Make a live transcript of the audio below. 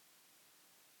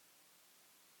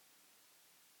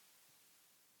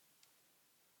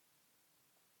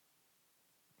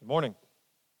Morning.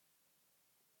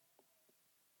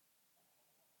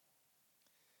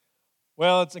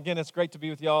 Well, it's great to be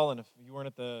with y'all. And if you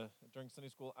weren't during Sunday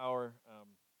school hour,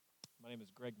 my name is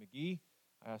Greg McGee.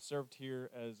 I served here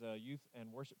as a youth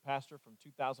and worship pastor from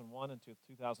 2001 until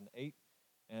 2008.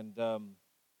 And a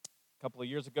couple of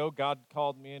years ago, God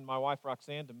called me and my wife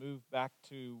Roxanne to move back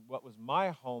to what was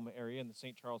my home area in the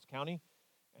St. Charles County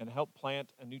and help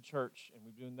plant a new church. And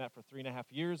we've been doing that for 3.5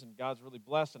 years, and God's really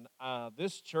blessed. And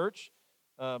this church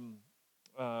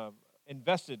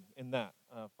invested in that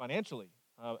financially,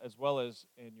 as well as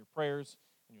in your prayers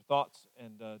and your thoughts.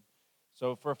 And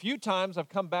so for a few times, I've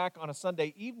come back on a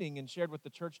Sunday evening and shared with the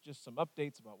church just some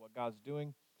updates about what God's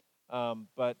doing.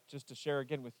 But just to share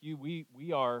again with you, we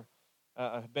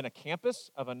have been a campus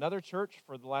of another church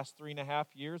for the last 3.5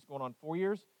 years, going on 4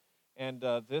 years. And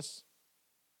this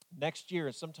next year,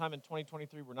 sometime in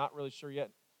 2023, we're not really sure yet.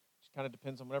 It kind of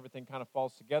depends on when everything kind of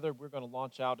falls together. We're going to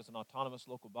launch out as an autonomous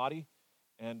local body.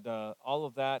 And all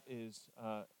of that is,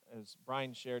 as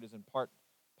Brian shared, is in part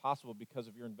possible because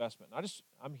of your investment.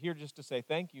 I'm here just to say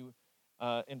thank you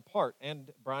in part.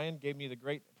 And Brian gave me the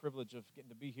great privilege of getting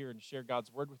to be here and share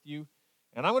God's word with you.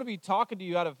 And I'm going to be talking to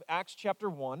you out of Acts chapter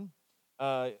 1.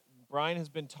 Brian has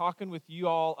been talking with you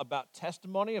all about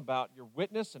testimony, about your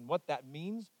witness and what that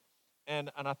means.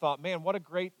 And I thought, man, what a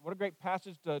great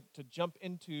passage to jump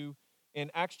into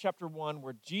in Acts chapter 1,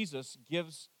 where Jesus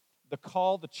gives the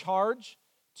call, the charge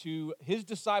to his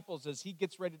disciples as he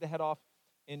gets ready to head off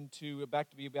back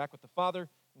with the Father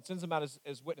and sends them out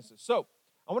as witnesses. So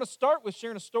I want to start with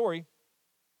sharing a story.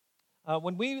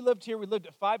 When we lived here, we lived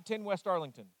at 510 West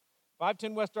Arlington.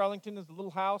 510 West Arlington is a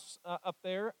little house up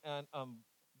there, and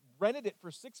rented it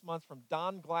for 6 months from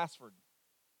Don Glassford.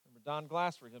 Remember Don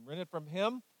Glassford? I rented from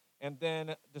him, and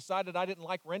then decided I didn't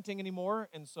like renting anymore,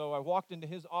 and so I walked into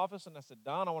his office, and I said,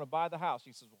 Don, I want to buy the house.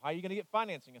 He says, well, how are you going to get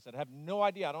financing? I said, I have no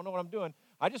idea. I don't know what I'm doing.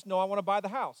 I just know I want to buy the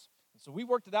house. And so we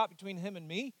worked it out between him and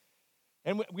me,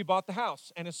 and we bought the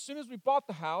house. And as soon as we bought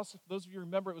the house, for those of you who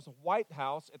remember, it was a white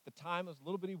house at the time. It was a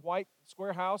little bitty white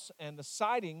square house, and the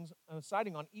siding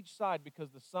on each side,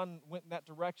 because the sun went in that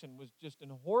direction, was just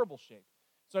in horrible shape.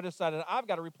 So I decided I've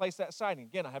got to replace that siding.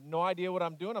 Again, I have no idea what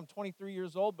I'm doing. I'm 23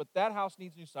 years old, but that house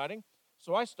needs new siding.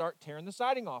 So I start tearing the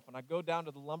siding off, and I go down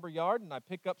to the lumber yard, and I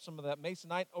pick up some of that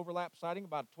masonite overlap siding,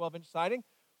 about a 12-inch siding,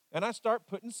 and I start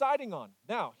putting siding on.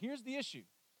 Now, here's the issue.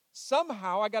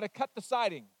 Somehow I got to cut the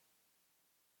siding,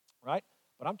 right?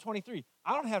 But I'm 23.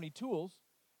 I don't have any tools,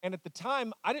 and at the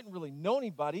time, I didn't really know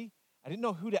anybody. I didn't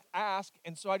know who to ask,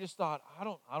 and so I just thought, I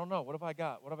don't know. What have I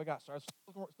got? So I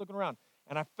was looking around,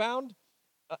 and I found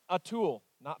a tool,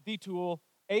 not the tool,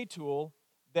 a tool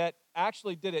that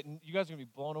actually did it, and you guys are going to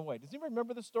be blown away. Does anybody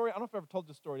remember this story? I don't know if I've ever told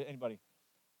this story to anybody.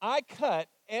 I cut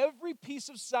every piece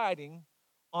of siding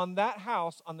on that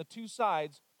house on the two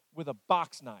sides with a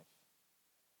box knife.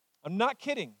 I'm not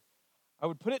kidding. I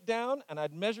would put it down, and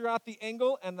I'd measure out the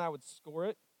angle, and I would score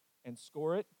it, and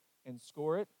score it, and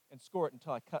score it, and score it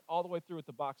until I cut all the way through with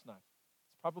the box knife.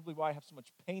 It's probably why I have so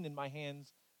much pain in my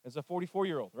hands as a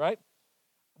 44-year-old, right?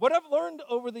 What I've learned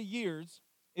over the years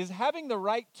is having the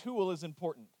right tool is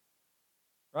important,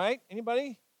 right?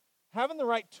 Anybody? Having the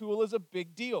right tool is a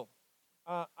big deal.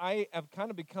 I have kind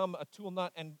of become a tool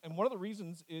nut, and one of the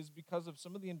reasons is because of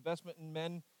some of the investment in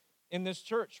men in this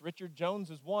church. Richard Jones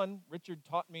is one. Richard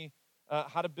taught me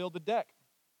how to build a deck.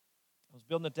 I was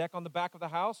building a deck on the back of the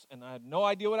house, and I had no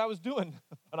idea what I was doing,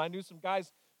 but I knew some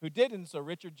guys who did, and so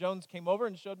Richard Jones came over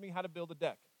and showed me how to build a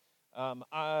deck.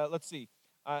 Let's see.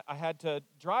 I had to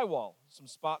drywall some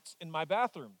spots in my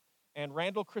bathroom, and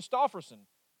Randall Christofferson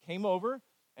came over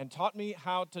and taught me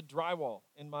how to drywall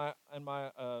in my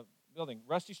building.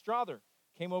 Rusty Strother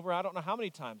came over I don't know how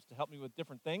many times to help me with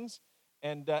different things,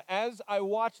 and as I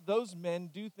watched those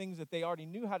men do things that they already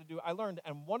knew how to do, I learned,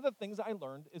 and one of the things I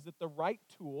learned is that the right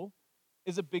tool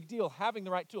is a big deal, having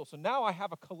the right tool. So now I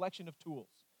have a collection of tools.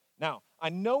 Now, I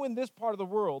know in this part of the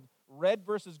world, red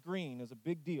versus green is a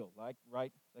big deal, like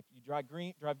you drive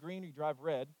green or you drive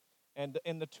red. And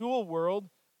in the tool world,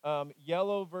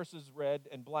 yellow versus red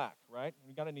and black, right?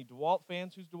 We got any DeWalt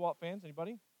fans? Who's DeWalt fans?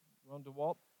 Anybody? You own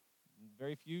DeWalt?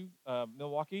 Very few.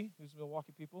 Milwaukee? Who's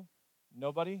Milwaukee people?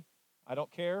 Nobody? I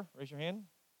don't care. Raise your hand.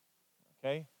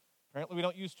 Okay. Apparently we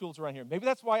don't use tools around here. Maybe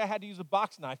that's why I had to use a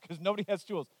box knife, because nobody has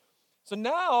tools. So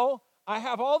now I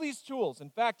have all these tools. In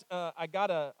fact, I got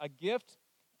a gift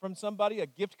from somebody, a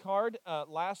gift card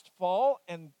last fall,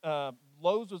 and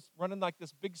Lowe's was running like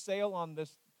this big sale on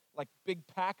this like big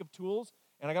pack of tools,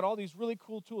 and I got all these really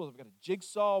cool tools. I've got a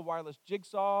jigsaw, wireless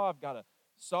jigsaw. I've got a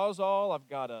Sawzall. I've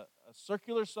got a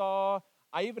circular saw.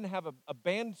 I even have a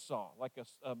band saw, like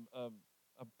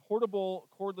a a portable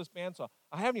cordless bandsaw.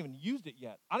 I haven't even used it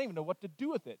yet. I don't even know what to do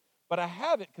with it, but I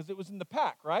have it because it was in the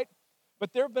pack, right?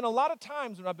 But there have been a lot of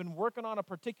times when I've been working on a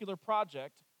particular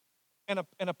project and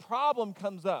a problem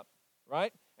comes up,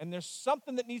 right? And there's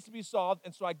something that needs to be solved,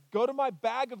 and so I go to my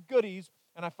bag of goodies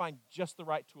and I find just the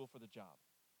right tool for the job.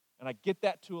 And I get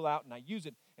that tool out and I use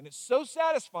it. And it's so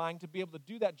satisfying to be able to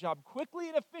do that job quickly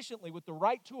and efficiently with the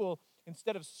right tool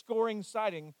instead of scoring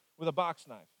siding with a box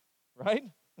knife, right?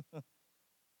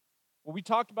 Well, we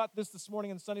talked about this morning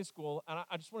in Sunday school, and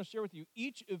I just want to share with you,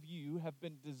 each of you have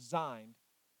been designed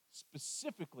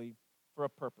specifically for a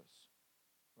purpose,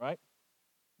 right?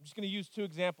 I'm just going to use two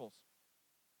examples.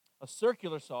 A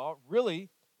circular saw really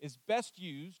is best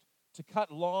used to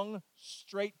cut long,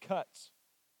 straight cuts.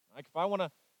 Like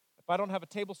if I don't have a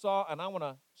table saw and I want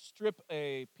to strip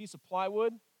a piece of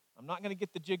plywood, I'm not going to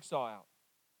get the jigsaw out.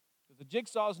 Because the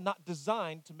jigsaw is not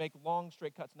designed to make long,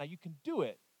 straight cuts. Now, you can do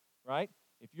it, right?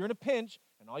 If you're in a pinch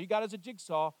and all you got is a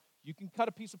jigsaw, you can cut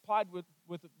a piece of plywood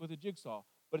with a jigsaw.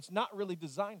 But it's not really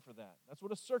designed for that. That's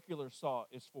what a circular saw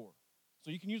is for. So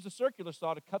you can use a circular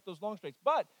saw to cut those long straights.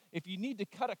 But if you need to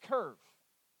cut a curve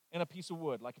in a piece of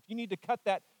wood, like if you need to cut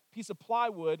that piece of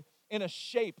plywood in a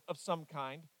shape of some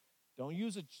kind, don't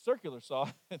use a circular saw.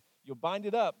 You'll bind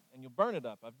it up and you'll burn it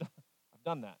up. I've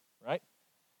done that, right?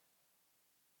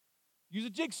 Use a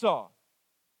jigsaw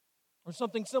or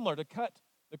something similar to cut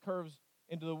the curves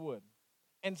into the wood.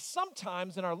 And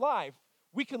sometimes in our life,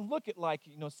 we can look at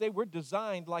say we're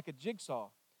designed like a jigsaw,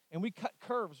 and we cut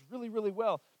curves really, really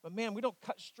well. But man, we don't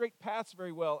cut straight paths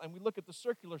very well. And we look at the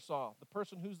circular saw, the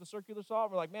person who's the circular saw,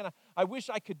 and we're like, man, I wish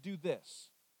I could do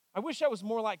this. I wish I was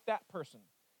more like that person.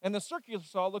 And the circular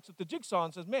saw looks at the jigsaw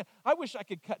and says, man, I wish I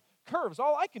could cut curves.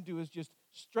 All I can do is just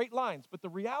straight lines. But the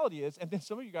reality is, and then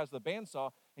some of you guys are the bandsaw,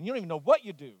 and you don't even know what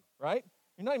you do, right?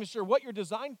 You're not even sure what you're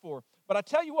designed for. But I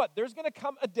tell you what, there's going to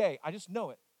come a day, I just know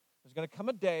it. There's going to come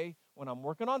a day when I'm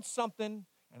working on something,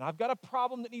 and I've got a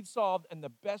problem that needs solved, and the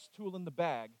best tool in the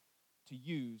bag to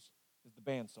use is the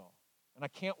bandsaw. And I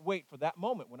can't wait for that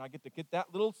moment when I get to get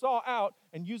that little saw out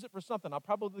and use it for something. I'll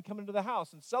probably come into the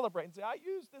house and celebrate and say, I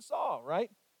used this saw, right?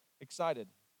 Excited.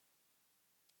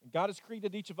 And God has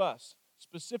created each of us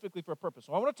specifically for a purpose.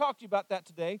 So I want to talk to you about that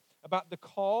today, about the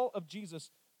call of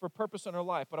Jesus for purpose in our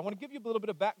life. But I want to give you a little bit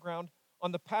of background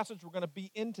on the passage we're going to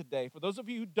be in today. For those of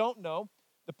you who don't know,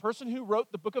 the person who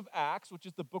wrote the book of Acts, which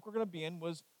is the book we're going to be in,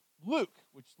 was Luke,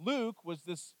 which Luke was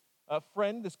this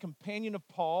friend, this companion of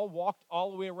Paul, walked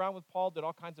all the way around with Paul, did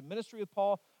all kinds of ministry with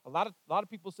Paul. A lot of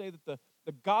people say that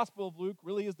the gospel of Luke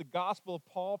really is the gospel of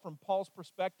Paul from Paul's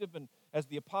perspective, and as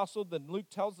the apostle, then Luke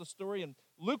tells the story. And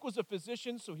Luke was a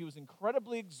physician, so he was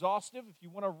incredibly exhaustive. If you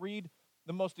want to read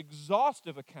the most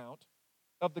exhaustive account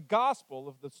of the gospel,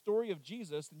 of the story of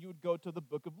Jesus, then you would go to the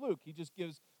book of Luke. He just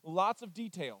gives lots of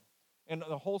detail and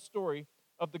the whole story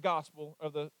of the gospel,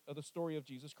 of the story of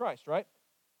Jesus Christ, right?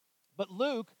 But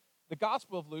Luke, the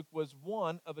gospel of Luke, was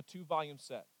one of a 2-volume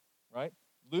set, right?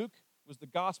 Luke was the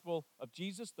gospel of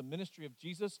Jesus, the ministry of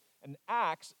Jesus, and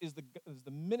Acts is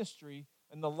the ministry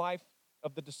and the life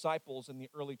of the disciples in the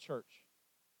early church.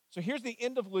 So here's the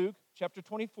end of Luke, chapter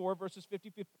 24, verses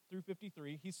 50 through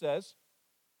 53.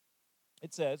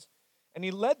 It says, and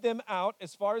he led them out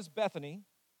as far as Bethany,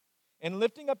 and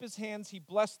lifting up his hands, he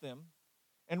blessed them.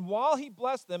 And while he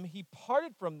blessed them, he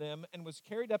parted from them and was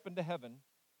carried up into heaven.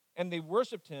 And they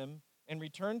worshiped him and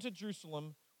returned to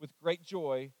Jerusalem with great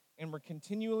joy and were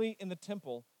continually in the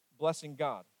temple blessing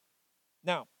God.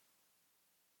 Now,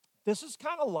 this is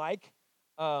kind of like,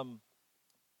 so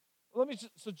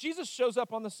Jesus shows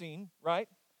up on the scene, right?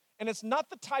 And it's not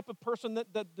the type of person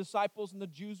that the disciples and the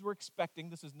Jews were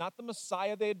expecting. This is not the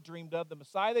Messiah they had dreamed of. The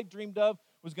Messiah they dreamed of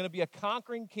was going to be a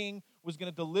conquering king, was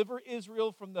going to deliver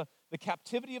Israel from the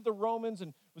captivity of the Romans,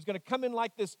 and was going to come in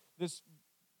like this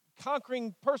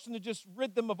conquering person to just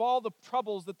rid them of all the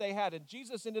troubles that they had. And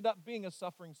Jesus ended up being a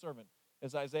suffering servant,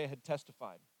 as Isaiah had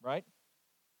testified, right?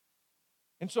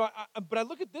 And so, but I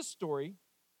look at this story,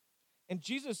 and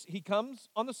Jesus, he comes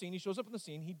on the scene, he shows up on the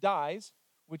scene, he dies,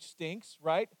 which stinks,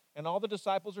 right? And all the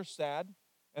disciples are sad,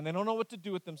 and they don't know what to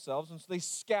do with themselves, and so they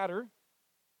scatter.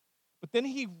 But then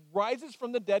he rises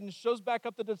from the dead and shows back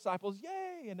up the disciples,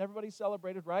 yay, and everybody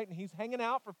celebrated, right? And he's hanging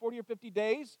out for 40 or 50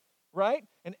 days, right?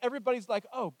 And everybody's like,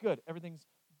 oh, good, everything's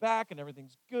back, and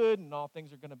everything's good, and all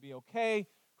things are going to be okay.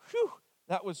 Whew,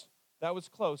 that was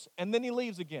close. And then he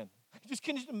leaves again.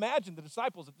 Can you imagine the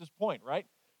disciples at this point, right?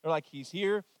 They're like, he's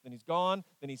here, then he's gone,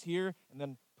 then he's here, and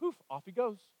then poof, off he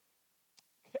goes.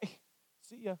 Okay,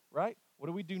 see ya, right? What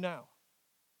do we do now?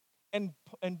 And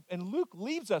Luke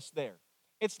leaves us there.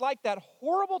 It's like that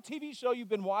horrible TV show you've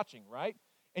been watching, right?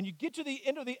 and you get to the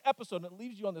end of the episode, and it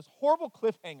leaves you on this horrible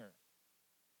cliffhanger.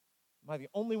 Am I the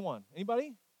only one?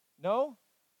 Anybody? No?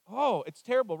 Oh, it's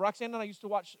terrible. Roxanne and I used to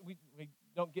watch, we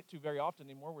don't get to very often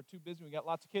anymore. We're too busy. We got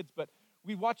lots of kids. But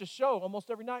we'd watch a show almost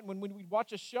every night. When we'd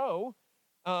watch a show,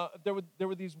 there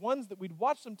were these ones that we'd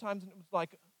watch sometimes, and it was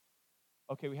like,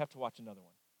 okay, we have to watch another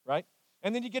one, right?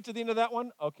 And then you get to the end of that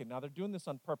one. Okay, now they're doing this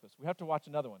on purpose. We have to watch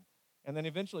another one. And then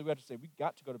eventually we have to say, we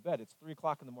got to go to bed. It's 3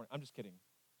 o'clock in the morning. I'm just kidding.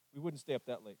 We wouldn't stay up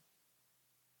that late.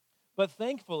 But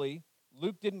thankfully,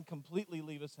 Luke didn't completely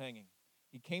leave us hanging.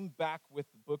 He came back with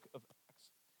the book of Acts.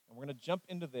 And we're going to jump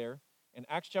into there in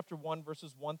Acts chapter 1,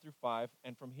 verses 1 through 5.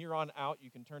 And from here on out,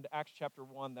 you can turn to Acts chapter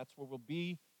 1. That's where we'll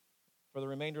be for the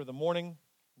remainder of the morning.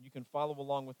 And you can follow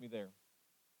along with me there.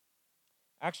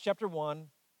 Acts chapter 1,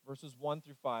 verses 1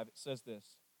 through 5. It says this.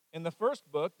 In the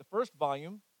first book, the first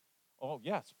volume, oh,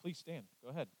 yes, please stand. Go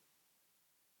ahead.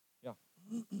 Yeah.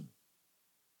 It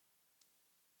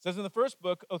says in the first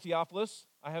book, O Theophilus,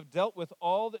 I have dealt with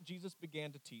all that Jesus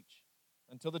began to teach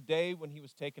until the day when he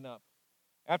was taken up,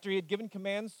 after he had given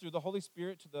commands through the Holy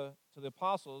Spirit to the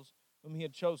apostles whom he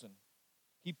had chosen.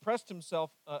 He presented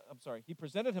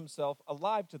himself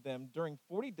alive to them during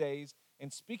 40 days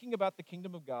in speaking about the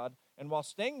kingdom of God, and while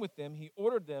staying with them, he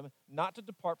ordered them not to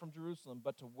depart from Jerusalem,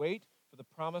 but to wait for the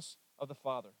promise of the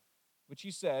Father, which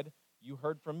he said, you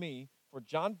heard from me, for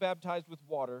John baptized with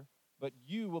water, but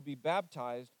you will be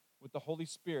baptized with the Holy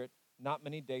Spirit not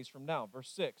many days from now.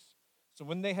 Verse 6. So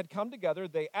when they had come together,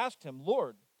 they asked him,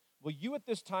 Lord, will you at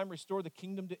this time restore the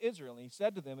kingdom to Israel? And he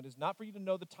said to them, it is not for you to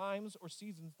know the times or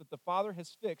seasons that the Father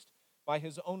has fixed by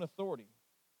his own authority.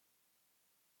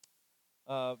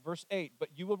 Verse 8, but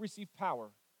you will receive power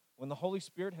when the Holy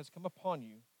Spirit has come upon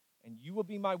you, and you will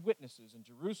be my witnesses in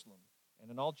Jerusalem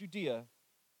and in all Judea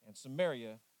and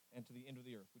Samaria and to the end of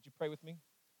the earth. Would you pray with me?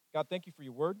 God, thank you for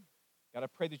your word. God, I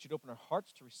pray that you'd open our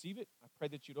hearts to receive it. I pray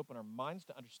that you'd open our minds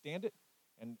to understand it.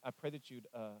 And I pray that you'd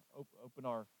open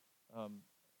our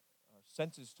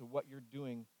senses to what you're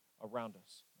doing around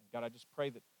us. And God, I just pray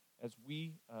that as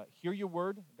we hear your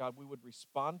word, God, we would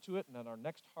respond to it, and that our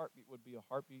next heartbeat would be a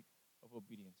heartbeat of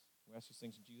obedience. We ask these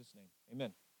things in Jesus' name.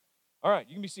 Amen. All right,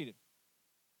 you can be seated.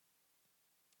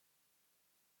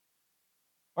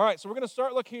 All right, so we're going to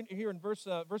start looking here in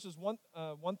verses 1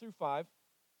 through 5.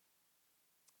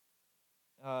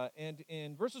 And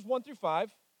in verses 1 through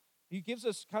 5, he gives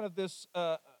us kind of this,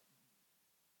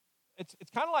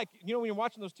 it's kind of like, you know, when you're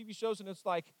watching those TV shows and it's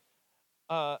like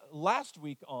last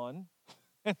week on,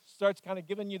 and starts kind of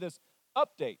giving you this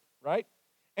update, right?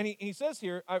 And he says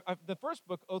here, the first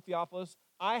book, O Theophilus,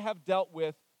 I have dealt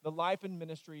with the life and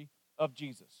ministry of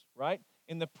Jesus, right?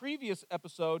 In the previous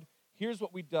episode, here's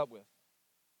what we dealt with,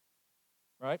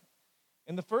 right?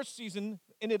 In the first season,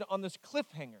 ended on this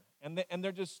cliffhanger, and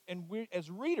they're just, and we as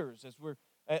readers, as we're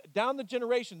down the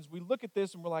generations, we look at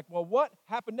this and we're like, well, what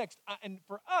happened next? And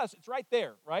for us, it's right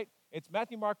there, right? It's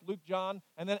Matthew, Mark, Luke, John,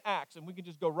 and then Acts, and we can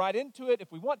just go right into it.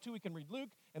 If we want to, we can read Luke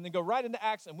and then go right into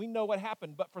Acts, and we know what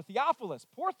happened. But for Theophilus,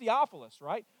 poor Theophilus,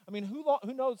 right? I mean, who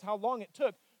knows how long it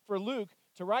took for Luke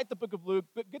to write the book of Luke,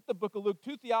 get the book of Luke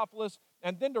to Theophilus,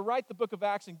 and then to write the book of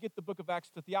Acts and get the book of Acts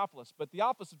to Theophilus. But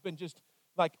Theophilus has been just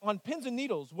like on pins and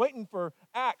needles waiting for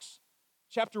Acts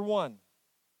chapter 1.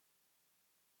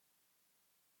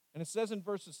 And it says in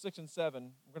verses 6 and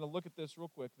 7, we're going to look at this real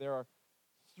quick. There are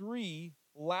 3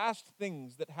 last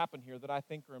things that happen here that I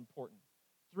think are important.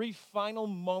 3 final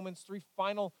moments, 3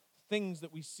 final things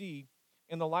that we see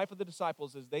in the life of the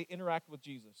disciples as they interact with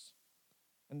Jesus.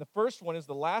 And the first one is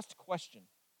the last question.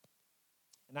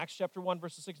 In Acts chapter 1,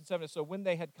 verses 6 and 7, so when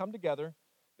they had come together,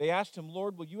 they asked him,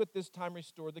 Lord, will you at this time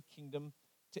restore the kingdom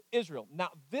to Israel?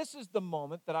 Now, this is the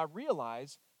moment that I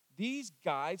realize these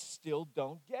guys still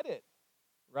don't get it,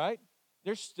 right?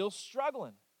 They're still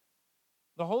struggling.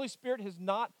 The Holy Spirit has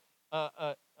not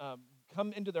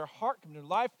come into their heart, come into their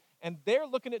life, and they're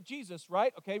looking at Jesus,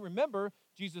 right? Okay, remember,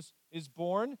 Jesus is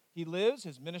born, he lives,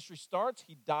 his ministry starts,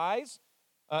 he dies,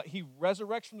 he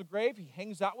resurrects from the grave, he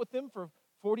hangs out with them for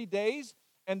 40 days,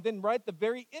 and then right at the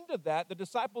very end of that, the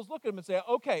disciples look at him and say,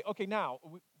 okay, now,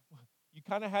 you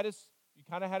kind of had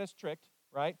us tricked,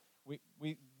 right?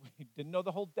 We didn't know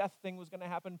the whole death thing was going to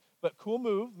happen, but cool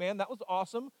move, man, that was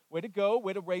awesome. Way to go,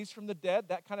 way to raise from the dead.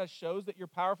 That kind of shows that you're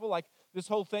powerful. Like this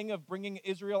whole thing of bringing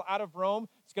Israel out of Rome,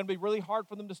 it's going to be really hard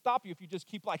for them to stop you if you just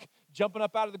keep like jumping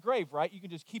up out of the grave, right? You can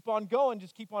just keep on going,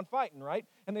 just keep on fighting, right?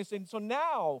 And they say, so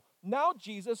now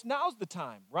Jesus, now's the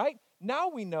time, right? Now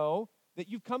we know that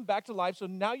you've come back to life, so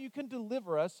now you can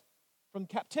deliver us from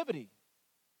captivity.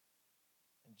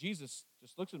 And Jesus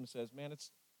just looks at him and says, man,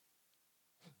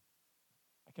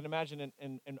 I can imagine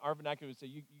in our vernacular, we say,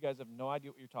 you guys have no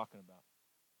idea what you're talking about.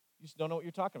 You just don't know what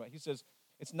you're talking about. He says,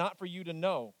 it's not for you to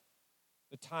know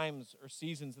the times or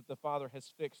seasons that the Father has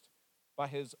fixed by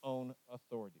his own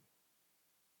authority.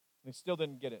 They still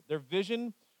didn't get it. Their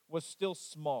vision was still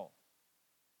small.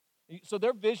 So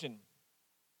their vision,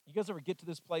 you guys ever get to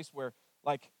this place where,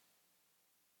 like,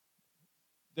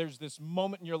 there's this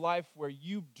moment in your life where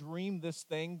you've dreamed this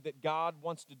thing that God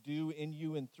wants to do in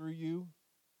you and through you,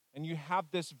 and you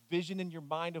have this vision in your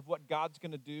mind of what God's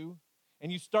going to do,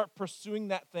 and you start pursuing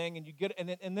that thing, and you get,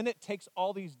 and then it takes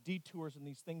all these detours and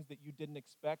these things that you didn't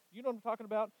expect. You know what I'm talking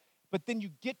about? But then you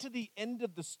get to the end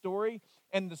of the story,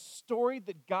 and the story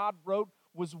that God wrote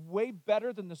was way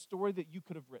better than the story that you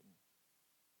could have written.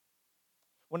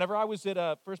 Whenever I was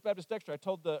at First Baptist Dexter, I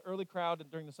told the early crowd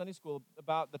during the Sunday school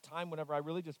about the time whenever I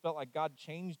really just felt like God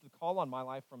changed the call on my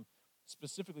life from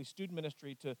specifically student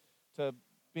ministry to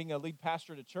being a lead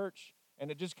pastor at a church,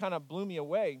 and it just kind of blew me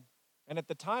away. And at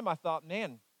the time, I thought,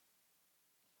 man,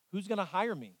 who's going to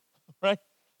hire me, right?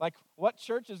 Like, what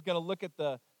church is going to look at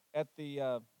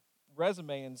the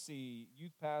resume and see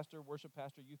youth pastor, worship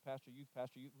pastor, youth pastor, youth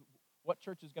pastor? What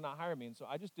church is going to hire me? And so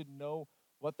I just didn't know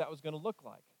what that was going to look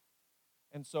like.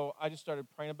 And so I just started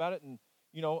praying about it, and,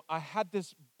 you know, I had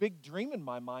this big dream in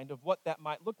my mind of what that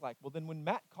might look like. Well, then when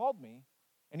Matt called me,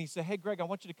 and he said, hey, Greg, I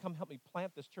want you to come help me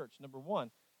plant this church. Number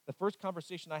one, the first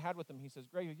conversation I had with him, he says,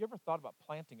 Greg, have you ever thought about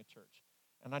planting a church?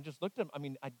 And I just looked at him. I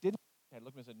mean, I didn't. I looked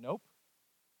at him and said, nope,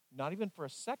 not even for a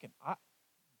second. I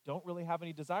don't really have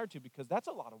any desire to, because that's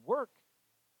a lot of work.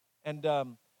 And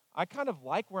I kind of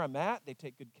like where I'm at. They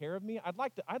take good care of me. I'd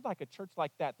like a church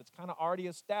like that that's kind of already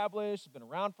established, been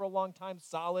around for a long time,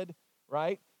 solid,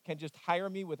 right? Can just hire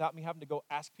me without me having to go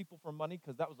ask people for money,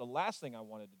 because that was the last thing I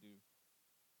wanted to do.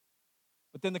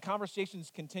 But then the conversations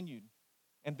continued.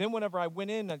 And then whenever I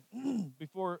went in,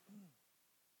 before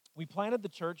we planted the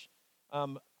church,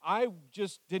 I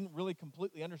just didn't really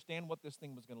completely understand what this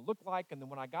thing was going to look like. And then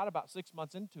when I got about 6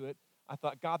 months into it, I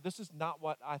thought, God, this is not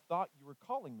what I thought you were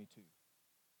calling me to.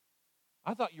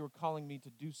 I thought you were calling me to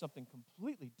do something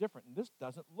completely different, and this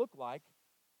doesn't look like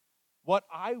what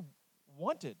I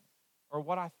wanted or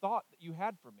what I thought that you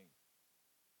had for me.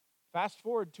 Fast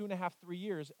forward 2.5, 3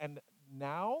 years, and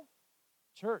now,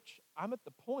 church, I'm at the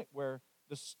point where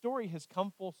the story has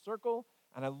come full circle,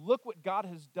 and I look what God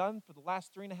has done for the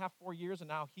last 3.5, 4 years, and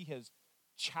now he has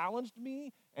challenged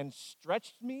me and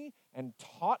stretched me and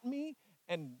taught me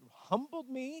and humbled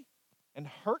me and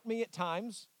hurt me at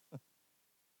times,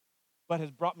 but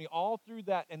has brought me all through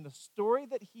that. And the story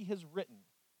that he has written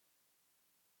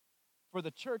for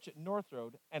the church at North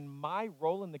Road and my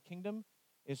role in the kingdom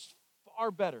is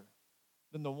far better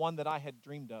than the one that I had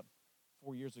dreamed up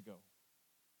 4 years ago.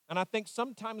 And I think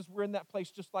sometimes we're in that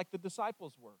place just like the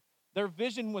disciples were. Their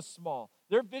vision was small.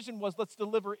 Their vision was, let's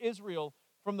deliver Israel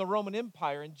from the Roman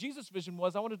Empire. And Jesus' vision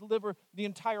was, I want to deliver the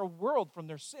entire world from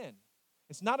their sin.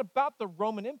 It's not about the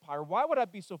Roman Empire. Why would I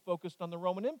be so focused on the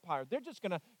Roman Empire? They're just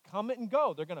going to come and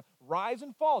go. They're going to rise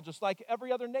and fall just like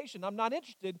every other nation. I'm not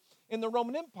interested in the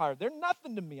Roman Empire. They're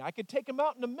nothing to me. I could take them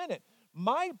out in a minute.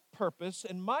 My purpose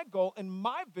and my goal and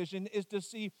my vision is to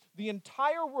see the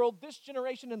entire world, this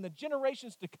generation and the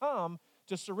generations to come,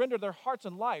 to surrender their hearts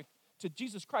and life to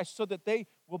Jesus Christ so that they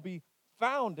will be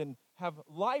found and have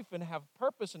life and have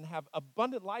purpose and have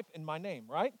abundant life in my name,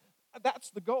 right? That's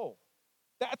the goal.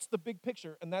 That's the big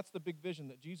picture, and that's the big vision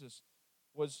that Jesus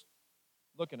was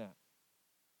looking at.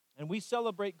 And we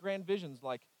celebrate grand visions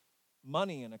like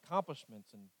money and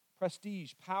accomplishments and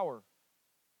prestige, power,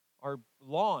 our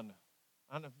lawn.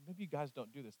 I don't know, maybe you guys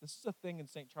don't do this. This is a thing in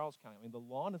St. Charles County. I mean, the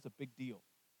lawn is a big deal,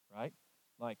 right?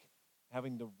 Like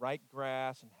having the right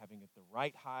grass and having it the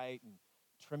right height and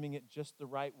trimming it just the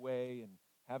right way and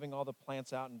having all the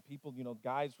plants out. And people, you know,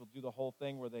 guys will do the whole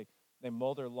thing where they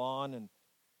mow their lawn and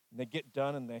they get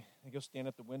done and they go stand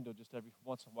at the window just every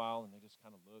once in a while and they just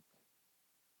kind of look.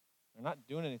 They're not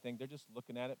doing anything. They're just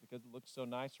looking at it because it looks so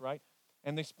nice, right?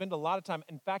 And they spend a lot of time.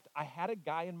 In fact, I had a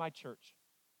guy in my church.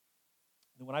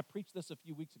 And when I preached this a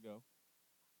few weeks ago,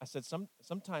 I said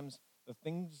sometimes the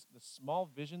small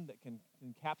vision that can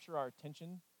capture our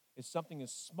attention is something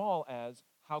as small as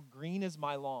how green is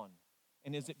my lawn?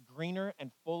 And is it greener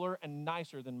and fuller and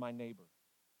nicer than my neighbor?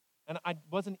 And I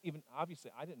wasn't even,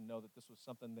 obviously, I didn't know that this was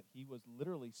something that he was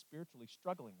literally spiritually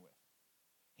struggling with.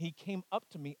 He came up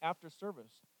to me after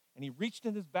service, and he reached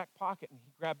in his back pocket, and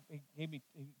he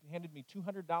handed me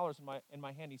 $200 in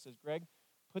my hand. He says, Greg,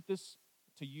 put this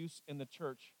to use in the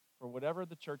church for whatever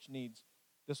the church needs.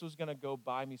 This was going to go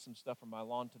buy me some stuff for my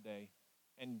lawn today,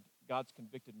 and God's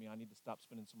convicted me. I need to stop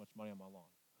spending so much money on my lawn,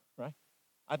 right?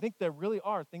 I think there really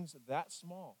are things that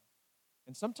small.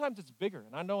 And sometimes it's bigger.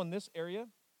 And I know in this area,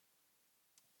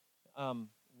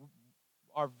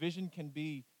 our vision can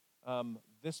be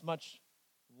this much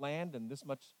land and this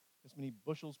many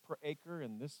bushels per acre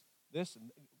and this,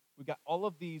 and we got all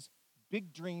of these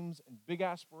big dreams and big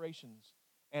aspirations,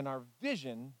 and our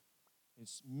vision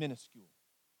is minuscule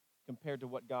compared to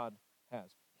what God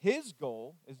has. His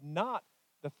goal is not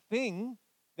the thing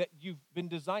that you've been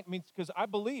designed, because I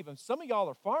believe, and some of y'all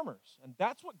are farmers, and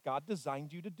that's what God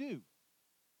designed you to do,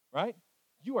 right?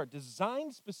 You are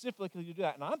designed specifically to do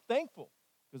that, and I'm thankful,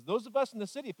 because those of us in the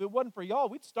city, if it wasn't for y'all,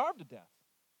 we'd starve to death,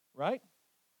 right?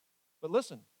 But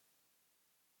listen,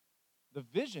 the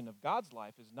vision of God's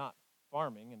life is not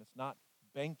farming, and it's not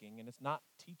banking, and it's not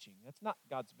teaching. That's not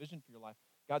God's vision for your life.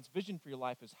 God's vision for your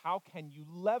life is how can you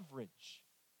leverage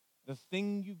the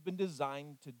thing you've been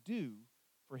designed to do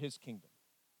for his kingdom,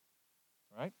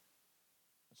 right?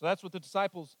 So that's what the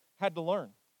disciples had to learn.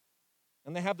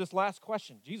 And they have this last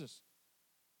question: Jesus,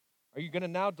 are you going to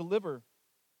now deliver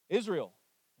Israel?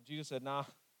 And Jesus said, nah,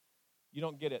 you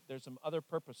don't get it. There's some other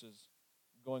purposes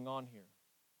going on here.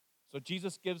 So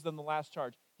Jesus gives them the last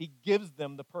charge. He gives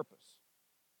them the purpose.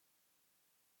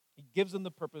 He gives them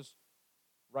the purpose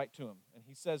right to him. And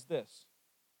he says this: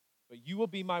 but you will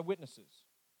be my witnesses.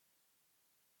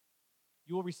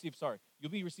 You'll receive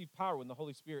power when the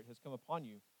Holy Spirit has come upon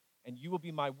you, and you will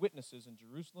be my witnesses in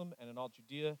Jerusalem and in all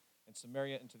Judea and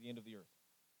Samaria and to the end of the earth.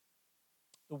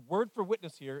 The word for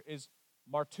witness here is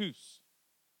martus.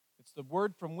 It's the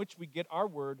word from which we get our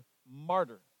word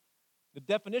martyr. The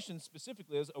definition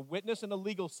specifically is a witness in a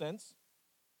legal sense,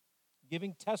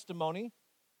 giving testimony,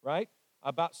 right,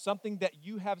 about something that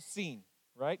you have seen,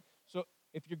 right? So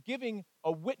if you're giving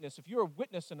a witness, if you're a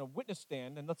witness in a witness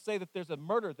stand, and let's say that there's a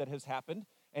murder that has happened,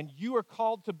 and you are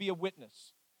called to be a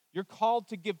witness. You're called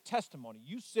to give testimony.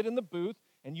 You sit in the booth,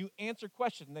 and you answer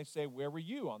questions, and they say, where were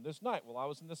you on this night? Well, I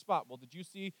was in this spot. Well, did you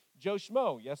see Joe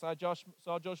Schmo? Yes, I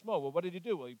saw Joe Schmo. Well, what did he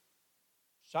do? Well, he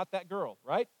shot that girl,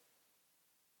 right?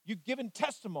 You've given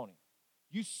testimony.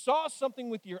 You saw something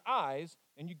with your eyes,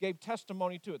 and you gave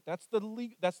testimony to it. That's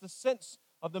the sense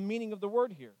of the meaning of the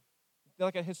word here.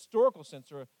 Like a historical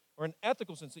sense or an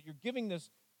ethical sense, that you're giving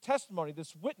this testimony,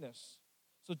 this witness.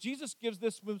 So Jesus gives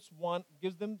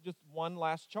them just one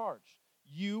last charge.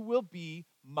 You will be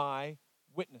my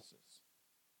witnesses.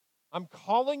 I'm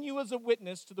calling you as a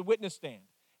witness to the witness stand,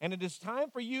 and it is time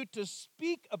for you to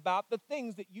speak about the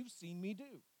things that you've seen me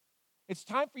do. It's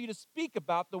time for you to speak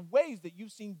about the ways that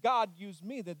you've seen God use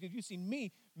me, that you've seen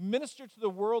me minister to the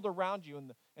world around you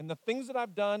and the things that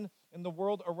I've done in the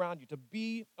world around you, to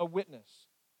be a witness.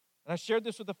 And I shared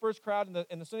this with the first crowd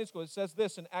in the Sunday school. It says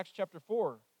this in Acts chapter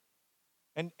 4.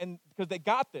 And because they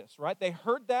got this, right? They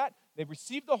heard that, they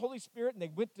received the Holy Spirit, and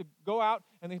they went to go out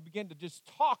and they began to just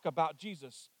talk about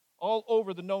Jesus all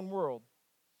over the known world.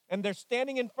 And they're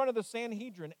standing in front of the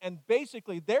Sanhedrin, and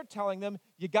basically they're telling them,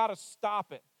 you got to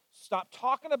stop it. Stop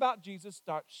talking about Jesus.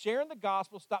 Start sharing the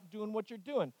gospel. Stop doing what you're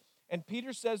doing. And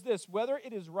Peter says this: whether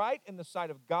it is right in the sight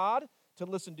of God to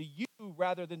listen to you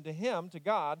rather than to him, to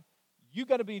God, you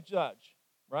got to be judge,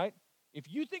 right? If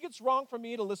you think it's wrong for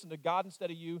me to listen to God instead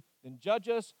of you, then judge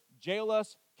us, jail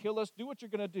us, kill us, do what you're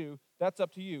going to do. That's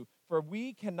up to you. For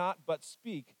we cannot but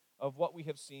speak of what we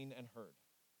have seen and heard.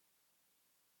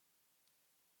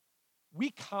 We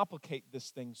complicate this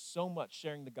thing so much,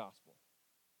 sharing the gospel.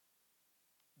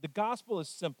 The gospel is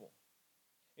simple.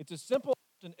 It's as simple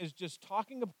as just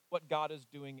talking about what God is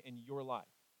doing in your life.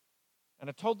 And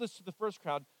I told this to the first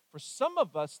crowd. For some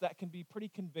of us, that can be pretty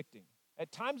convicting.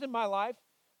 At times in my life,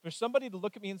 for somebody to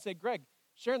look at me and say, Greg,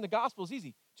 sharing the gospel is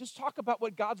easy. Just talk about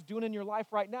what God's doing in your life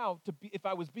right now. If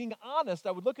I was being honest,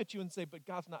 I would look at you and say, but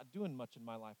God's not doing much in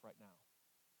my life right now.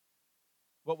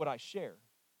 What would I share?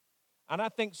 And I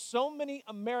think so many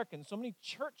Americans, so many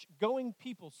church-going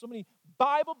people, so many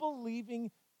Bible-believing,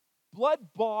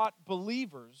 blood-bought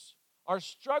believers are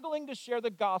struggling to share the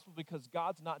gospel because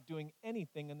God's not doing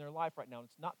anything in their life right now. And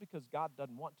it's not because God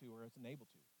doesn't want to or isn't able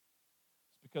to.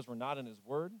 It's because we're not in his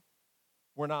word.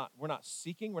 We're not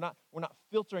seeking. We're not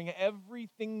filtering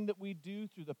everything that we do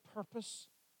through the purpose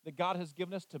that God has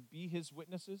given us to be his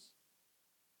witnesses.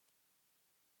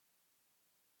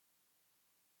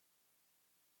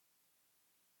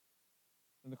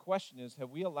 And the question is, have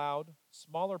we allowed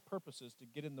smaller purposes to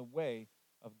get in the way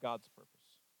of God's purpose?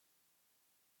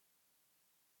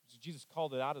 So Jesus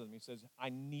called it out of them. He says, I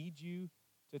need you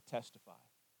to testify.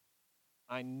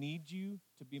 I need you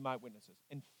to be my witnesses.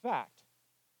 In fact,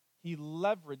 he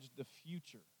leveraged the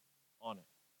future on it.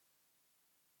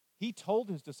 He told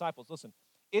his disciples, listen,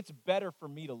 it's better for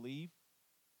me to leave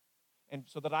and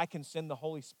so that I can send the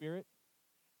Holy Spirit,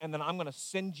 and then I'm going to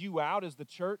send you out as the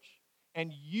church.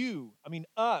 And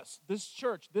us, this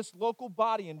church, this local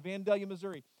body in Vandalia,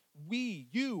 Missouri,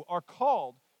 you are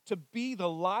called to be the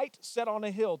light set on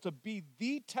a hill, to be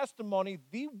the testimony,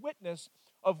 the witness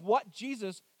of what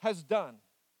Jesus has done.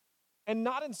 And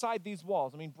not inside these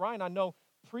walls. I mean, Brian, I know,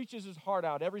 preaches his heart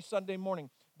out every Sunday morning.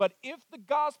 But if the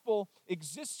gospel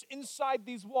exists inside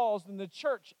these walls, then the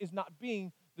church is not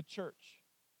being the church.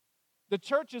 The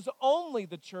church is only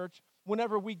the church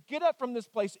whenever we get up from this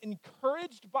place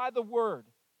encouraged by the word,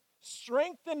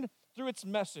 strengthened through its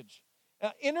message,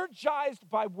 energized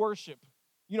by worship,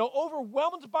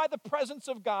 overwhelmed by the presence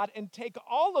of God, and take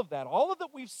all of that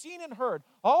we've seen and heard,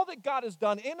 all that God has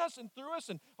done in us and through us,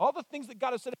 and all the things that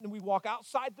God has said, and we walk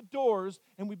outside the doors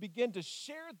and we begin to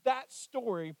share that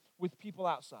story with people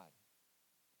outside.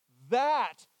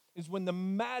 That is when the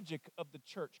magic of the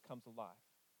church comes alive,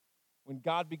 when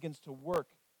God begins to work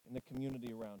in the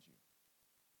community around you.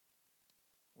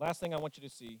 Last thing I want you to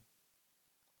see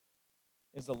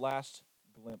is the last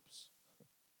glimpse.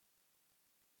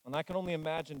 And I can only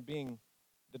imagine being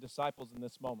the disciples in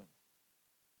this moment.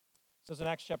 It says in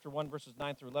Acts chapter 1, verses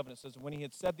 9 through 11, it says, when he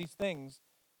had said these things,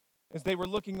 as they were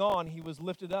looking on, he was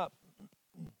lifted up,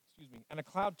 and a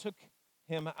cloud took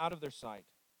him out of their sight.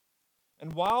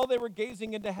 And while they were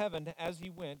gazing into heaven as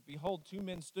he went, behold, two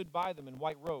men stood by them in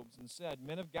white robes and said,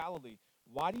 Men of Galilee,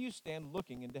 why do you stand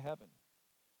looking into heaven?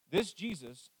 This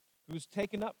Jesus, who is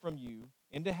taken up from you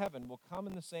into heaven, will come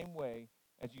in the same way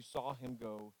as you saw him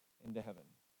go into heaven.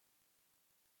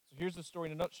 So here's the story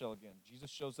in a nutshell again. Jesus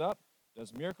shows up,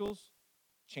 does miracles,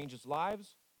 changes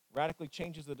lives, radically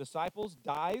changes the disciples,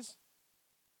 dies.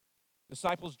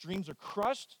 Disciples' dreams are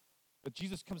crushed, but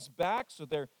Jesus comes back, so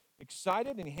they're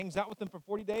excited, and he hangs out with them for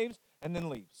 40 days and then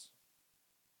leaves.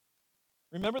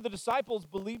 Remember, the disciples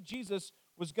believed Jesus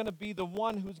was going to be the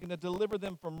one who's going to deliver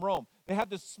them from Rome. They had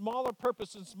this smaller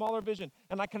purpose and smaller vision.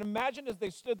 And I can imagine as they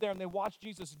stood there and they watched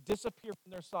Jesus disappear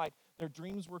from their sight, their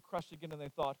dreams were crushed again, and they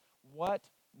thought, what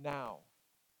now?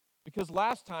 Because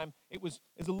last time it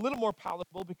is a little more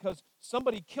palatable because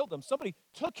somebody killed him. Somebody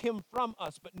took him from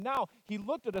us. But now he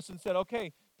looked at us and said,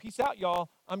 okay, peace out, y'all.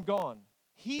 I'm gone.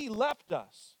 He left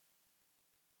us.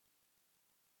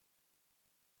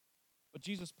 But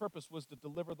Jesus' purpose was to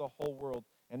deliver the whole world.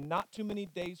 And not too many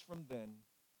days from then,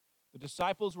 the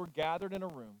disciples were gathered in a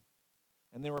room,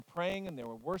 and they were praying, and they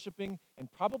were worshiping,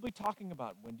 and probably talking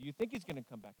about, when do you think he's going to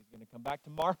come back? He's going to come back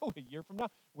tomorrow, a year from now?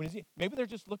 When is he? Maybe they're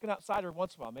just looking outside every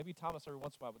once in a while. Maybe Thomas every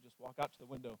once in a while would just walk out to the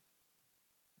window.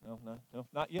 No,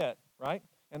 not yet, right?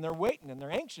 And they're waiting, and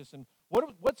they're anxious, and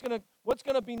what's going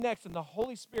to be next? And the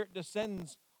Holy Spirit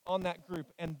descends on that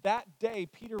group. And that day,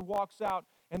 Peter walks out,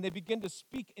 and they begin to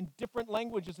speak in different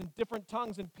languages, in different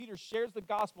tongues, and Peter shares the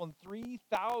gospel, and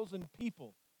 3,000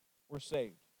 people were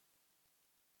saved.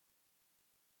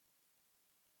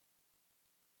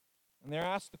 And they're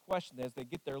asked the question, as they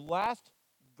get their last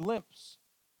glimpse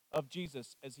of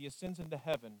Jesus as he ascends into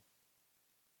heaven,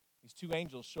 these two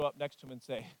angels show up next to him and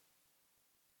say,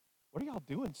 what are y'all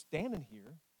doing standing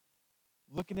here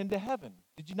looking into heaven?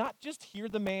 Did you not just hear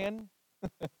the man?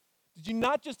 Did you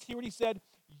not just hear what he said?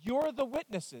 You're the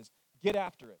witnesses. Get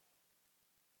after it.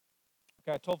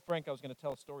 Okay, I told Frank I was going to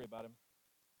tell a story about him.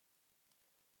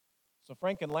 So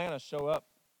Frank and Lana show up,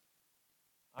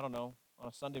 on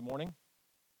a Sunday morning.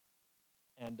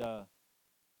 And I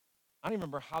don't even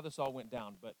remember how this all went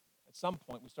down, but at some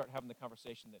point we start having the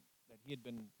conversation that he had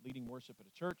been leading worship at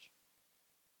a church.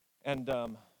 And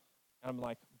I'm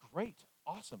like, great,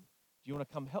 awesome. Do you want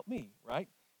to come help me, right?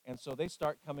 And so they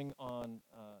start coming on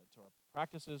to our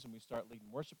practices, and we start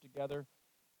leading worship together.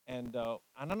 And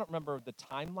I don't remember the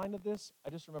timeline of this. I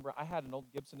just remember I had an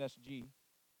old Gibson SG,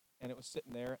 and it was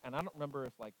sitting there. And I don't remember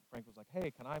if Frank was like,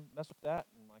 hey, can I mess with that?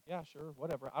 And I'm like, yeah, sure,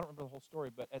 whatever. I don't remember the whole story.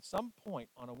 But at some point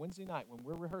on a Wednesday night when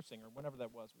we're rehearsing, or whenever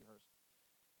that was, we rehearsed,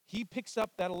 he picks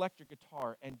up that electric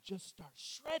guitar and just starts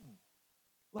shredding,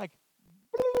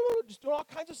 just doing all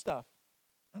kinds of stuff.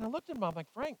 And I looked at him, I'm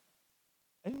like, Frank,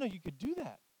 I didn't know you could do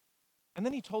that. And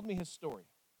then he told me his story.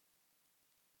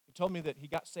 He told me that he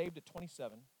got saved at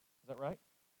 27. Is that right?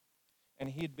 And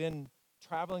he had been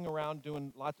traveling around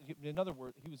doing lots of, in other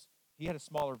words, he had a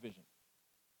smaller vision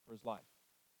for his life.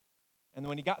 And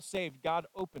when he got saved, God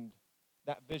opened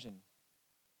that vision.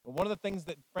 But one of the things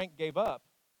that Frank gave up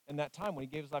in that time when he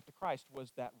gave his life to Christ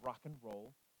was that rock and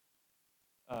roll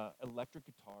electric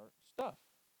guitar stuff.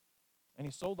 And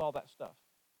he sold all that stuff.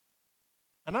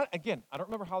 And I don't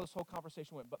remember how this whole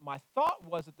conversation went, but my thought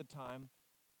was at the time,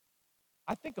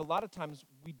 I think a lot of times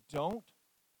we don't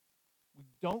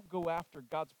go after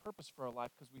God's purpose for our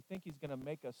life because we think he's going to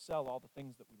make us sell all the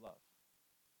things that we love.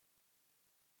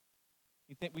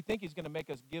 We think he's going to make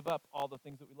us give up all the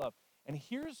things that we love. And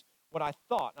here's what I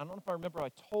thought. I don't know if I remember I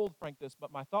told Frank this,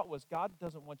 but my thought was God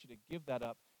doesn't want you to give that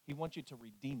up. He wants you to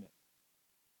redeem it.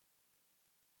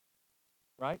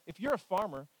 Right? If you're a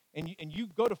farmer and you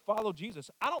go to follow Jesus,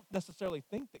 I don't necessarily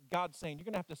think that God's saying you're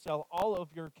going to have to sell all of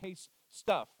your case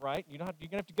stuff, right? You're going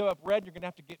to have to go up red, you're going to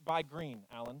have to buy green,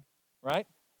 Alan, right?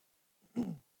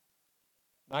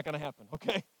 Not going to happen,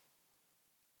 okay?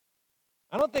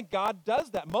 I don't think God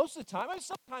does that most of the time. I mean,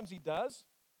 sometimes he does,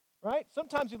 right?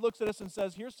 Sometimes he looks at us and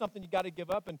says, here's something you got to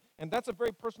give up, and that's a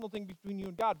very personal thing between you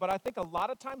and God. But I think a lot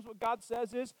of times what God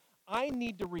says is, I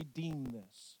need to redeem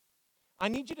this. I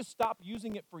need you to stop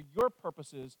using it for your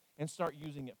purposes and start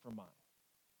using it for mine.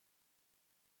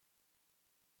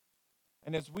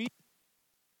 And as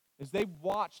they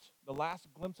watched the last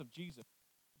glimpse of Jesus,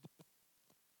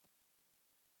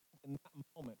 in that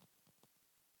moment,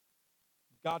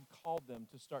 God called them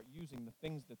to start using the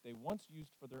things that they once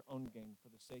used for their own gain, for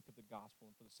the sake of the gospel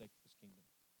and for the sake of his kingdom.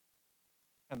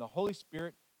 And the Holy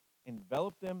Spirit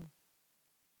enveloped them,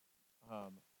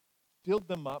 filled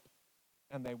them up,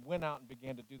 and they went out and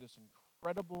began to do this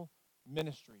incredible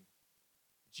ministry.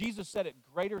 Jesus said it,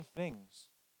 greater things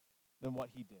than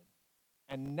what he did.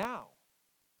 And now,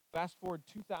 fast forward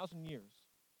 2,000 years,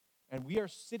 and we are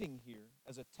sitting here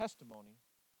as a testimony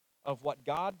of what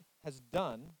God has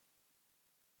done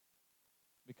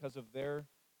because of their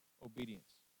obedience.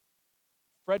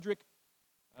 Frederick,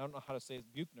 I don't know how to say it,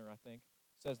 Buechner, I think,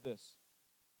 says this: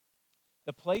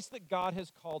 the place that God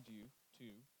has called you to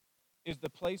is the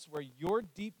place where your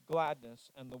deep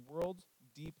gladness and the world's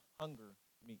deep hunger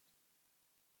meet.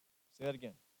 Say that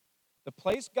again. The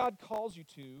place God calls you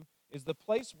to is the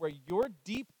place where your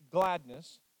deep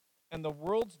gladness and the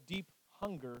world's deep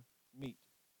hunger meet.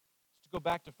 Just to go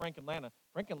back to Frank and Lana,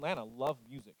 Frank and Lana love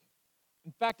music.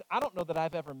 In fact, I don't know that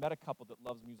I've ever met a couple that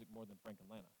loves music more than Frank and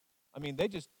Lana. I mean,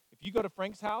 if you go to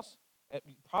Frank's house,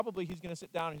 probably he's going to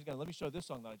sit down and he's going to, let me show you this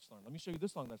song that I just learned. Let me show you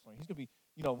this song that I just learned. He's going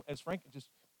to be, as Frank just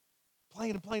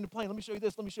playing and playing and playing. Let me show you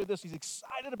this. Let me show you this. He's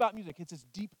excited about music. It's his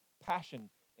deep passion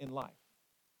in life.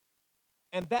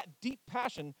 And that deep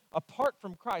passion, apart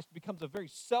from Christ, becomes a very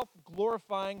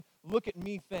self-glorifying,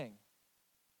 look-at-me thing.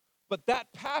 But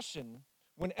that passion,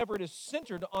 whenever it is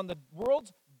centered on the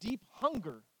world's deep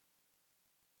hunger,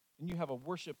 then you have a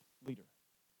worship leader.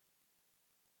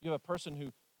 You have a person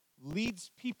who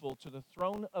leads people to the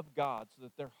throne of God so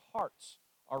that their hearts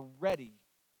are ready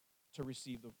to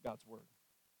receive God's word.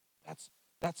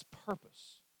 That's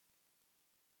purpose.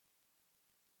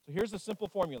 So here's the simple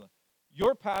formula.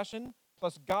 Your passion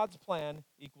plus God's plan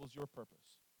equals your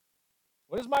purpose.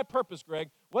 What is my purpose, Greg?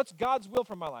 What's God's will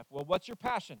for my life? Well, what's your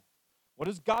passion? What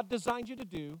has God designed you to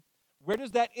do? Where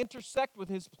does that intersect with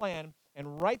his plan?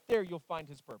 And right there you'll find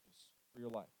his purpose for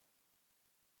your life.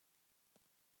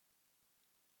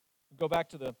 Go back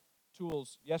to the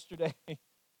tools yesterday.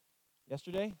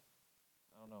 Yesterday?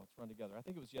 I don't know. Let's run together. I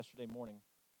think it was yesterday morning.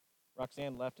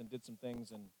 Roxanne left and did some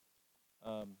things, and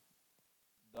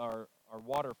our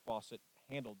water faucet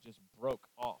handle just broke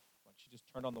off. Like she just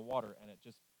turned on the water, and it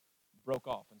just broke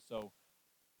off. And so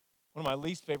one of my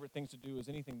least favorite things to do is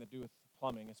anything to do with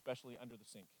plumbing, especially under the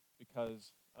sink,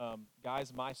 because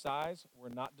guys my size were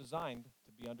not designed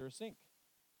to be under a sink.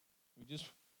 We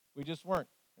just weren't.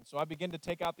 And so I began to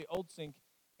take out the old sink,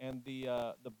 and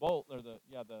the bolt, or the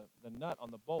nut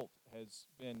on the bolt has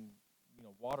been,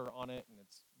 water on it, and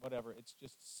it's whatever. It's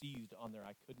just seized on there.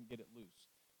 I couldn't get it loose.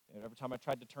 And every time I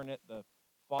tried to turn it, the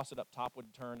faucet up top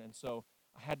would turn, and so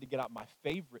I had to get out my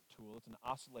favorite tool. It's an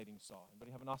oscillating saw.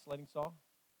 Anybody have an oscillating saw?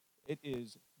 It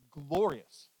is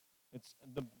glorious. It's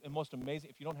the most amazing.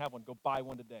 If you don't have one, go buy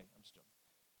one today. I'm just joking.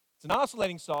 It's an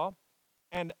oscillating saw,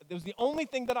 and it was the only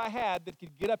thing that I had that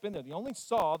could get up in there, the only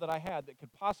saw that I had that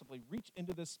could possibly reach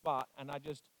into this spot, and I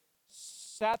just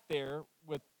sat there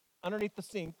with underneath the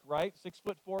sink, right?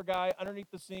 6'4" guy underneath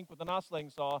the sink with an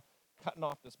oscillating saw, cutting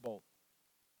off this bolt.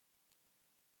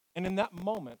 And in that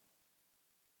moment,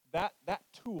 that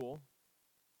tool,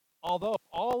 although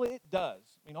all it does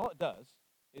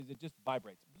is it just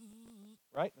vibrates,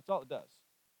 right? That's all it does.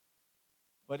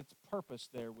 But its purpose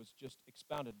there was just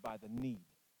expounded by the need.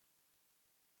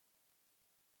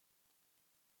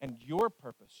 And your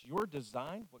purpose, your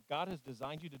design, what God has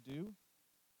designed you to do,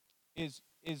 is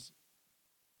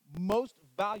most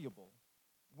valuable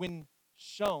when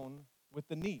shown with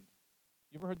the need.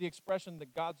 You ever heard the expression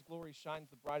that God's glory shines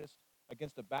the brightest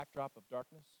against a backdrop of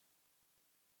darkness?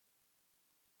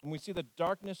 When we see the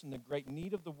darkness and the great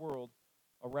need of the world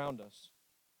around us,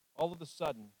 all of a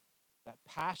sudden, that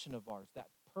passion of ours, that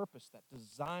purpose, that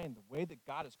design, the way that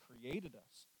God has created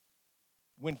us,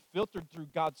 when filtered through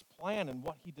God's plan and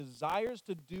what he desires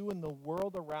to do in the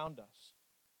world around us,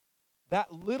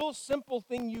 That little simple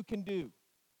thing you can do.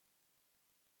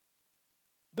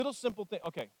 Little simple thing.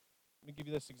 Okay, let me give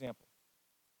you this example.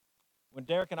 When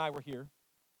Derek and I were here,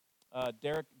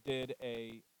 Derek did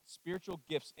a spiritual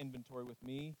gifts inventory with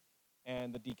me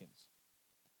and the deacons.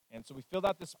 And so we filled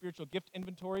out this spiritual gift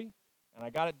inventory, and I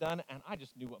got it done, and I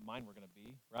just knew what mine were going to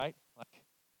be, right?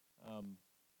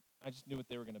 I just knew what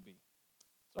they were going to be.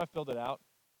 So I filled it out,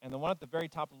 and the one at the very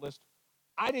top of the list,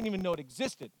 I didn't even know it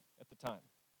existed at the time,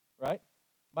 right?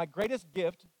 My greatest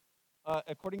gift,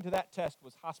 according to that test,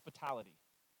 was hospitality.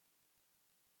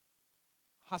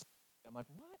 I'm like,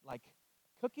 what? Like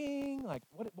cooking? Like,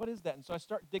 what is that? And so I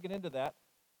start digging into that.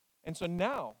 And so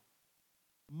now,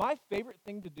 my favorite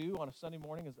thing to do on a Sunday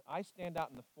morning is I stand out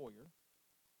in the foyer.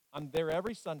 I'm there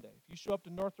every Sunday. If you show up to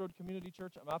North Road Community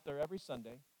Church, I'm out there every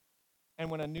Sunday. And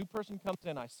when a new person comes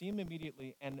in, I see him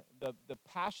immediately, and the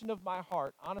passion of my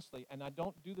heart, honestly, and I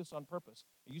don't do this on purpose.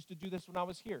 I used to do this when I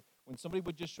was here. When somebody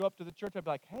would just show up to the church, I'd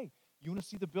be like, hey, you want to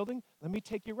see the building? Let me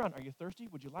take you around. Are you thirsty?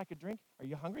 Would you like a drink? Are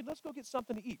you hungry? Let's go get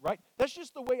something to eat, right? That's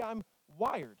just the way I'm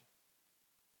wired.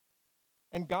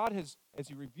 And God has, as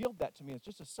he revealed that to me, it's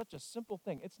just such a simple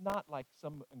thing. It's not like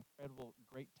some incredible,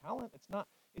 great talent.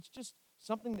 It's just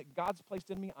something that God's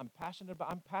placed in me. I'm passionate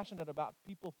about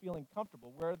people feeling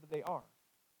comfortable wherever they are.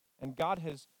 And God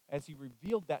has, as he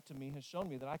revealed that to me, has shown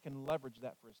me that I can leverage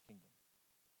that for his kingdom.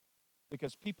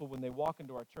 Because people, when they walk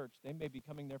into our church, they may be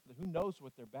coming there for who knows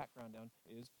what their background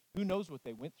is, who knows what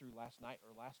they went through last night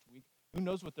or last week, who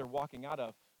knows what they're walking out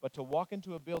of. But to walk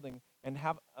into a building and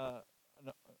have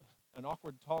an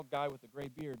awkward, tall guy with a gray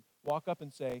beard walk up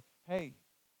and say, hey,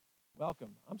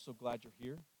 welcome. I'm so glad you're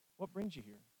here. What brings you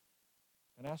here?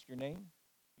 Can I ask your name?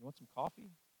 You want some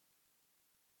coffee?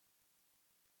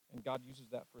 And God uses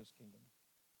that for his kingdom.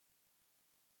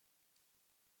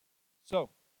 So,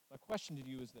 my question to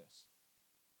you is this.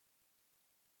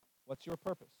 What's your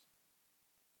purpose?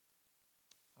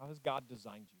 How has God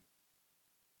designed you?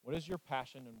 What is your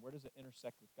passion, and where does it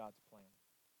intersect with God's plan?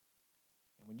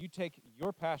 And when you take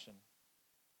your passion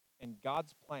and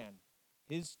God's plan,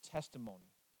 his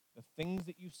testimony, the things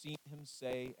that you've seen him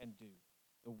say and do,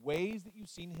 the ways that you've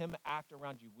seen him act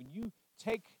around you, when you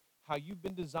take how you've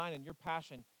been designed and your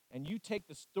passion, and you take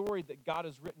the story that God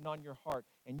has written on your heart,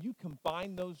 and you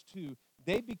combine those two,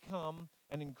 they become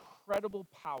an incredible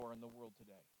power in the world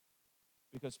today.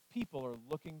 Because people are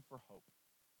looking for hope.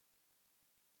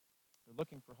 They're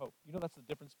looking for hope. You know that's the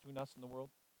difference between us and the world?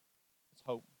 It's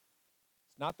hope.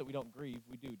 It's not that we don't grieve.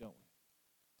 We do, don't we?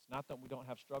 It's not that we don't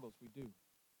have struggles. We do.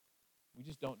 We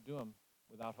just don't do them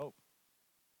without hope.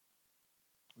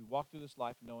 We walk through this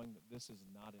life knowing that this is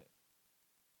not it.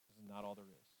 This is not all there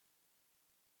is.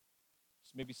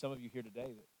 So maybe some of you here today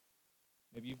that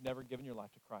maybe you've never given your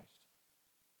life to Christ.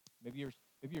 Maybe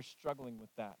you're struggling with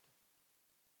that.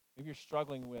 Maybe you're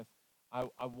struggling with,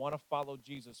 I want to follow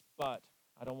Jesus, but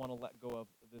I don't want to let go of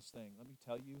this thing. Let me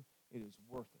tell you, it is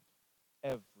worth it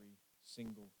every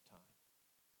single time.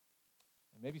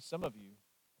 And maybe some of you,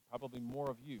 probably more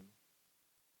of you,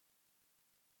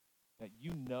 that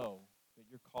you know that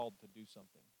you're called to do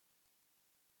something.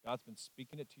 God's been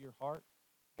speaking it to your heart.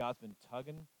 God's been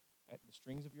tugging at the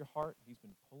strings of your heart. He's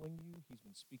been pulling you. He's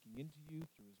been speaking into you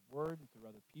through his word and through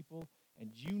other people.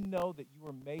 And you know that you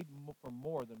were made for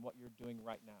more than what you're doing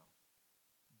right now.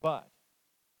 But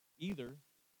either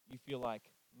you feel like,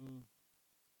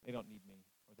 they don't need me,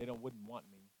 or they wouldn't want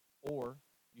me, or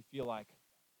you feel like,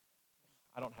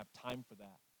 I don't have time for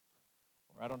that,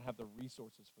 or I don't have the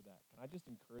resources for that. Can I just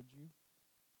encourage you?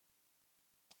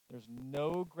 There's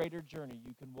no greater journey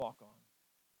you can walk on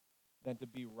than to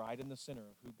be right in the center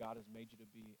of who God has made you to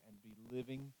be and be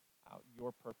living out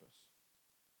your purpose.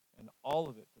 And all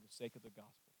of it for the sake of the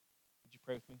gospel. Would you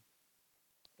pray with me?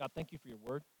 God, thank you for your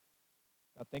word.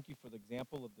 God, thank you for the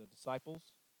example of the disciples.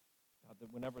 God,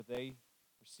 that whenever they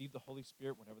received the Holy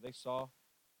Spirit, whenever they saw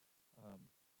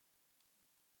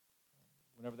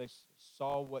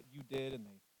what you did and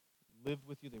they lived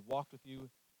with you, they walked with you,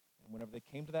 and whenever they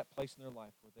came to that place in their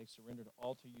life where they surrendered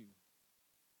all to you,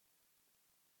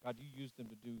 God, you used them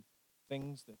to do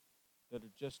things that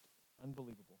are just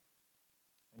unbelievable.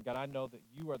 And God, I know that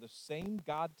you are the same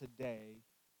God today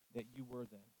that you were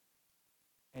then.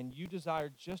 And you desire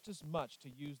just as much to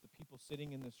use the people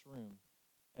sitting in this room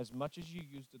as much as you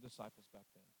used the disciples back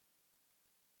then.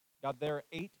 God, there are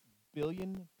 8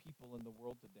 billion people in the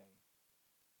world today.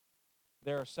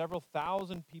 There are several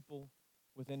thousand people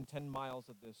within 10 miles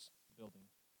of this building.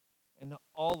 And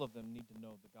all of them need to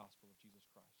know the gospel of Jesus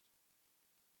Christ.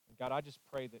 And God, I just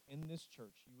pray that in this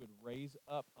church you would raise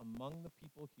up among the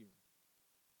people here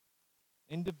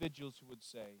individuals who would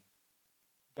say,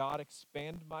 God,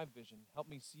 expand my vision. Help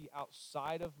me see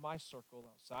outside of my circle,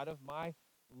 outside of my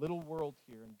little world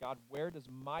here. And God, where does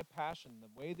my passion,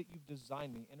 the way that you've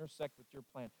designed me, intersect with your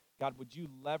plan? God, would you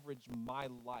leverage my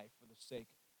life for the sake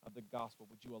of the gospel?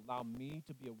 Would you allow me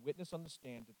to be a witness on the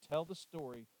stand to tell the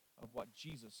story of what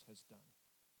Jesus has done?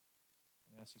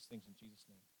 And I ask these things in Jesus'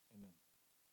 name. Amen.